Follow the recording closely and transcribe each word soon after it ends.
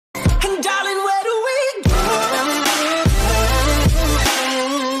And darling, where do we go?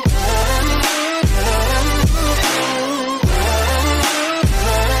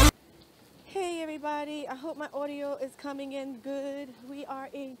 Hey everybody, I hope my audio is coming in good. We are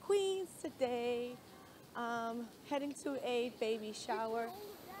in Queens today, heading to a baby shower.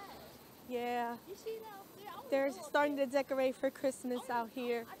 Yeah, they're starting to decorate for Christmas out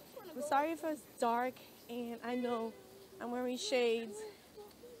here. I'm sorry if it's dark, and I know I'm wearing shades.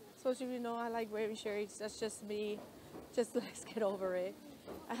 Most of you know I like wearing shades. That's just me. Just let's get over it.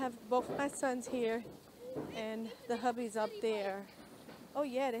 I have both my sons here, and the hubby's up there. Oh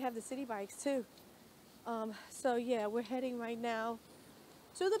yeah, they have the city bikes too. So yeah, we're heading right now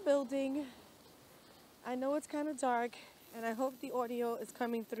to the building. I know it's kind of dark, and I hope the audio is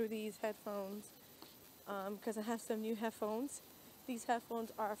coming through these headphones, because I have some new headphones. These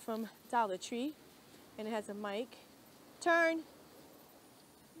headphones are from Dollar Tree, and it has a mic. Turn!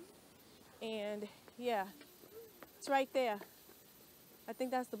 And yeah, it's right there. I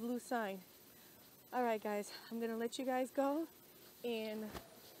think that's the blue sign. All right, guys, I'm gonna let you guys go, and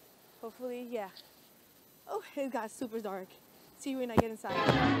hopefully, yeah. Oh, it got super dark. See you when I get inside.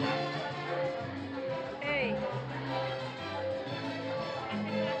 Hey.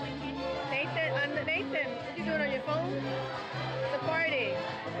 Nathan, what you doing on your phone? It's a party.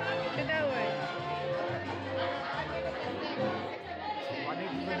 Get that way.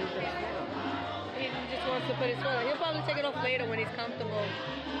 He just wants to put his phone on. He'll probably take it off later when he's comfortable.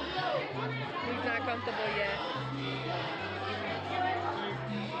 He's not comfortable yet.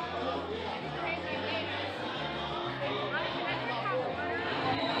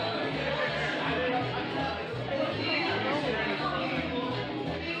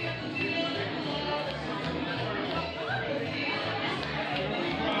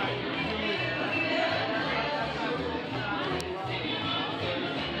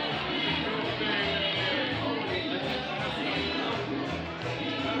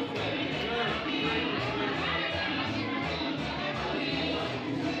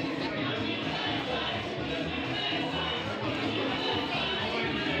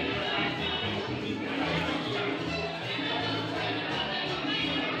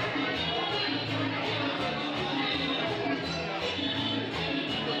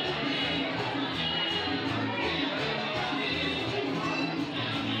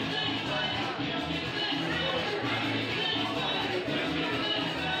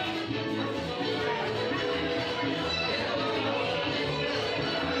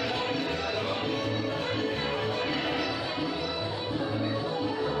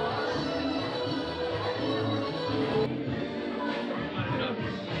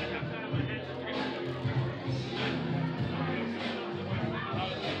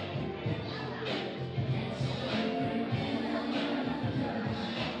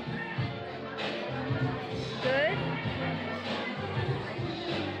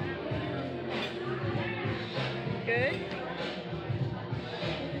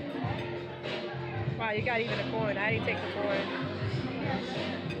 Wow, you got even a coin. I didn't take the coin.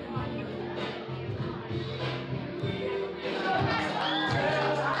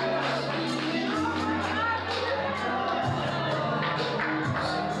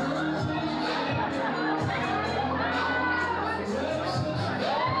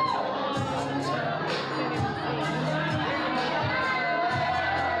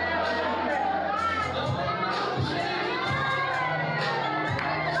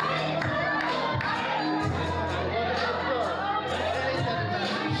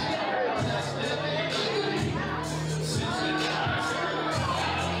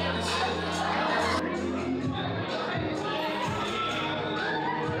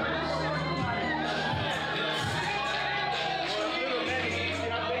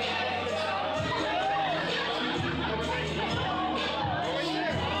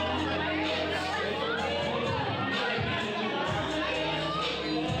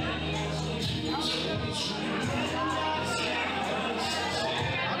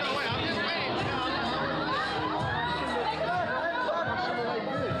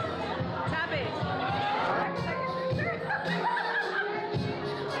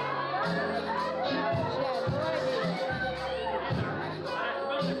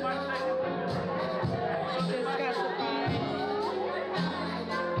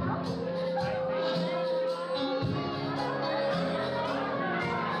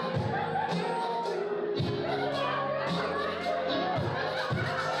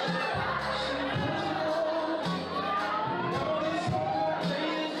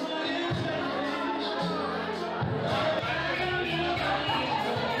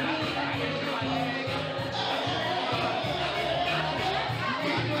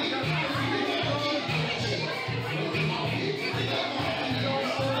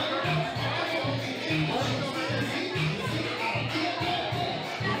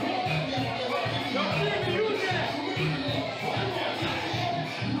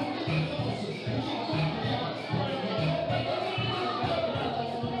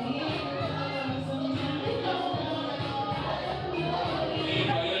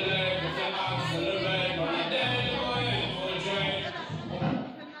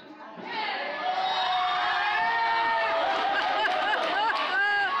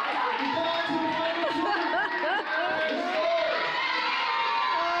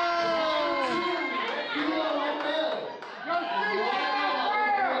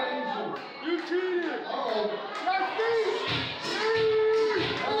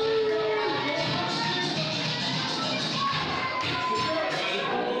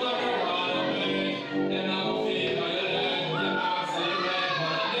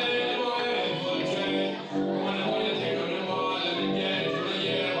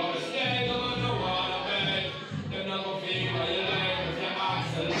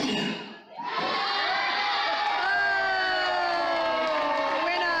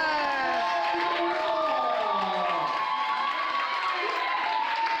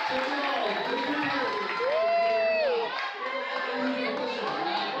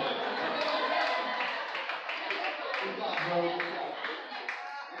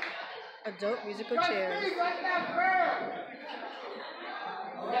 Adult musical chairs.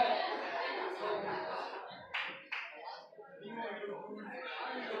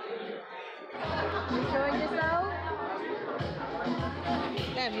 Enjoying yourself?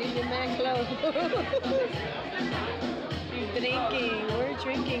 Damn, you the man clothes. Drinking. We're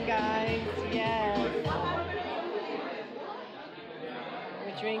drinking, guys. Yes.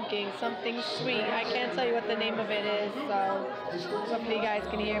 We're drinking something sweet. I can't tell you what the name of it is, so hopefully you guys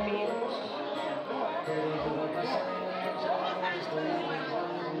can hear me.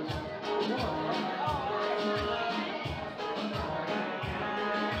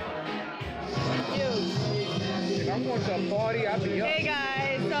 If I'm going to a party, I'll be up. Hey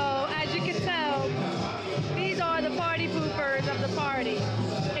guys, so as you can tell, these are the party poopers of the party.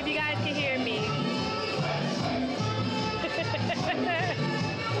 If you guys can hear me.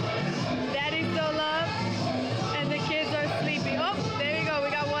 Daddy's still up, and the kids are sleeping. Oh, there we go. We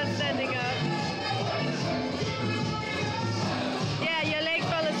got one standing up. Yeah, your leg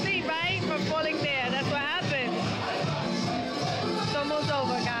fell asleep, right? From falling there. That's what happened. It's almost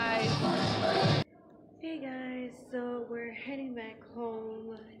over, guys. Hey guys, so we're heading back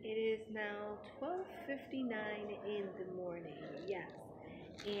home. It is now 12:59 in the morning. Yes,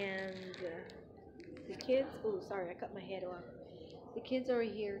 and the kids. Oh, sorry, I cut my head off. The kids are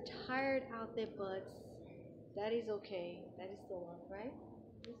here, tired out their butts. Daddy's okay. Daddy's still up, right?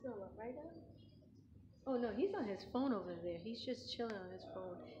 He's still up, right now? Oh no, he's on his phone over there. He's just chilling on his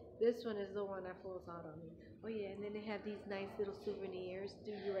phone. This one is the one that falls out on me. Oh yeah, and then they have these nice little souvenirs.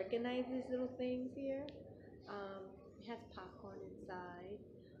 Do you recognize these little things here? It has popcorn inside.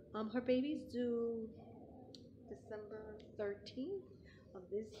 Her baby's due December 13th of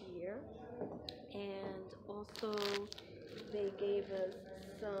this year, and also they gave us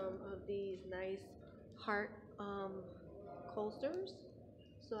some of these nice heart coasters.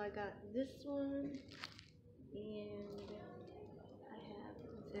 So I got this one, and I have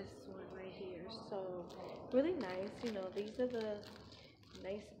this one right here. So really nice. You know, these are the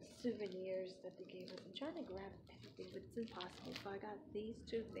nice souvenirs that they gave us. I'm trying to grab everything, but it's impossible. So I got these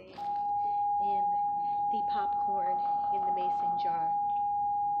two things and the popcorn in the mason jar.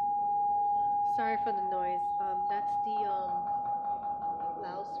 Sorry for the noise. That's the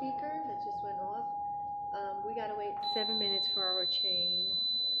loudspeaker that just went off. We gotta wait 7 minutes for our chain.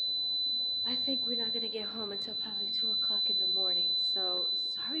 I think we're not gonna get home until probably 2 o'clock in the morning. So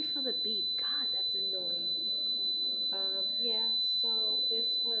sorry for the beep. God, that's annoying. Yeah, so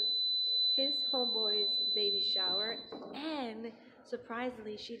this was his homeboy's baby shower, and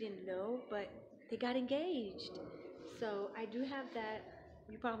surprisingly, she didn't know, but they got engaged. So I do have that.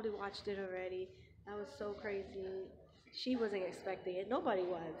 You probably watched it already. That was so crazy. She wasn't expecting it. Nobody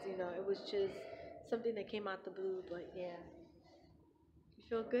was, you know. It was just something that came out the blue, but yeah. You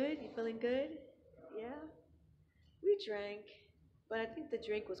feel good? You feeling good? Yeah? We drank, but I think the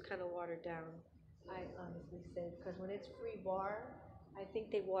drink was kind of watered down. I honestly say, because when it's free bar, I think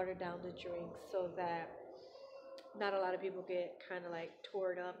they water down the drinks so that not a lot of people get kind of like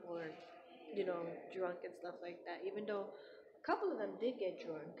toured up or, you know, drunk and stuff like that. Even though a couple of them did get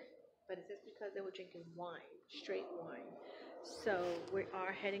drunk, but it's just because they were drinking wine, straight wine. So we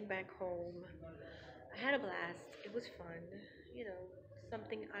are heading back home. I had a blast. It was fun, you know,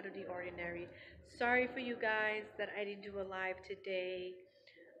 something out of the ordinary. Sorry for you guys that I didn't do a live today.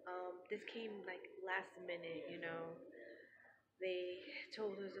 This came like last minute, you know. They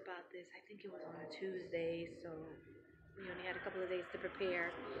told us about this, I think it was on a Tuesday, so we only had a couple of days to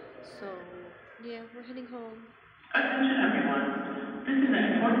prepare. So, yeah, we're heading home. Attention everyone, this is an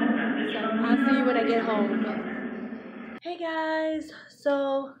important message So, from I'll see you when I get home. Hey guys,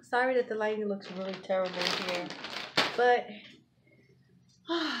 so sorry that the lighting looks really terrible here, but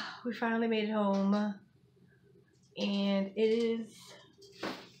we finally made it home, and it is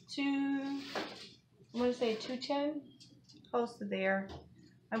 2:10, close to there.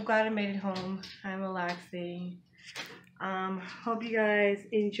 I'm glad I made it home. I'm relaxing. Hope you guys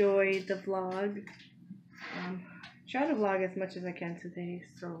enjoyed the vlog. Try to vlog as much as I can today.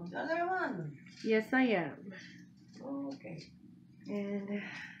 So Another one. yes, I am. Okay. And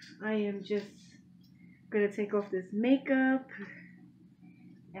I am just gonna take off this makeup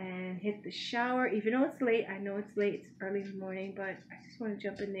and hit the shower. Even though it's late, I know it's late, it's early in the morning, but I just want to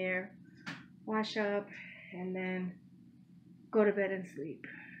jump in there, wash up, and then go to bed and sleep.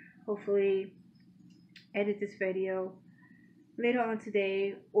 Hopefully edit this video later on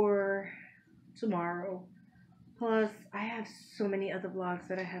today or tomorrow. Plus I have so many other vlogs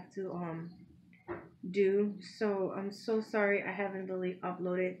that I have to do, so I'm so sorry I haven't really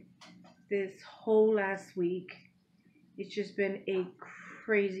uploaded this whole last week. It's just been a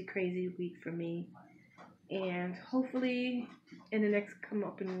crazy week for me. And hopefully in the next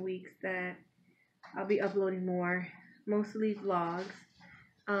coming weeks that I'll be uploading more, mostly vlogs.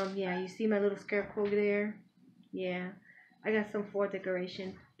 Yeah, you see my little scarecrow there? Yeah, I got some fall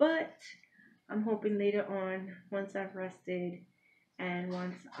decoration, but I'm hoping later on, once I've rested and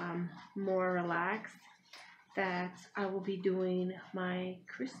once I'm more relaxed, that I will be doing my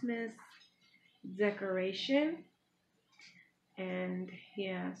Christmas decoration. And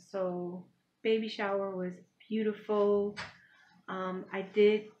yeah, so baby shower was beautiful. I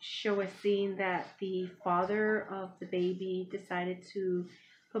did show a scene that the father of the baby decided to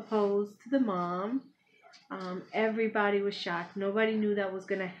propose to the mom. Everybody was shocked. Nobody knew that was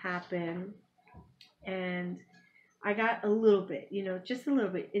gonna happen. And I got a little bit, you know, just a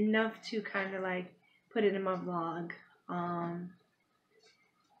little bit, enough to kind of like put it in my vlog.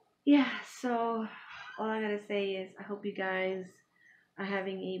 Yeah, so all I gotta say is I hope you guys are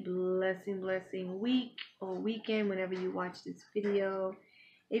having a blessing week or weekend whenever you watch this video.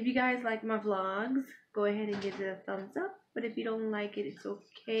 If you guys like my vlogs, go ahead and give it a thumbs up. But if you don't like it, it's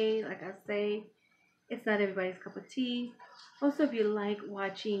okay. Like I say, it's not everybody's cup of tea. Also, if you like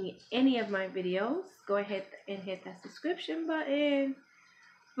watching any of my videos, go ahead and hit that subscription button.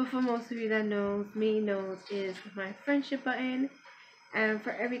 But for most of you that knows is my friendship button. And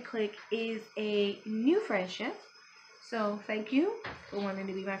for every click is a new friendship. So thank you for wanting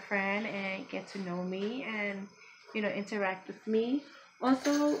to be my friend and get to know me and, you know, interact with me.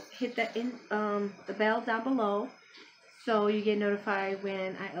 Also hit the bell down below so you get notified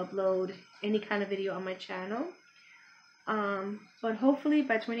when I upload any kind of video on my channel. But hopefully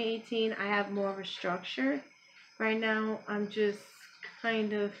by 2018 I have more of a structure. Right now I'm just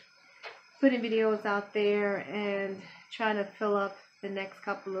kind of putting videos out there and trying to fill up the next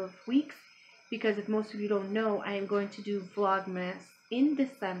couple of weeks, because if most of you don't know, I am going to do Vlogmas in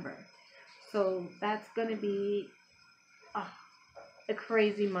December. So that's going to be a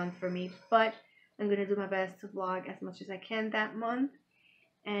crazy month for me, but I'm going to do my best to vlog as much as I can that month.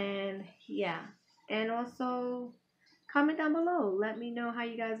 And yeah, and also comment down below. Let me know how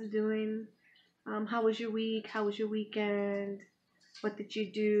you guys are doing. How was your week? How was your weekend? What did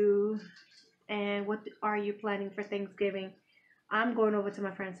you do? And what are you planning for Thanksgiving? I'm going over to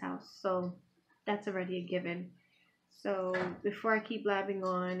my friend's house, so that's already a given. So before I keep blabbing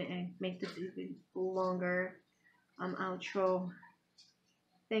on and make this even longer outro,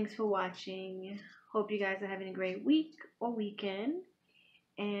 thanks for watching. Hope you guys are having a great week or weekend,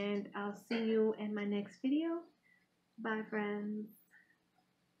 and I'll see you in my next video. Bye, friends.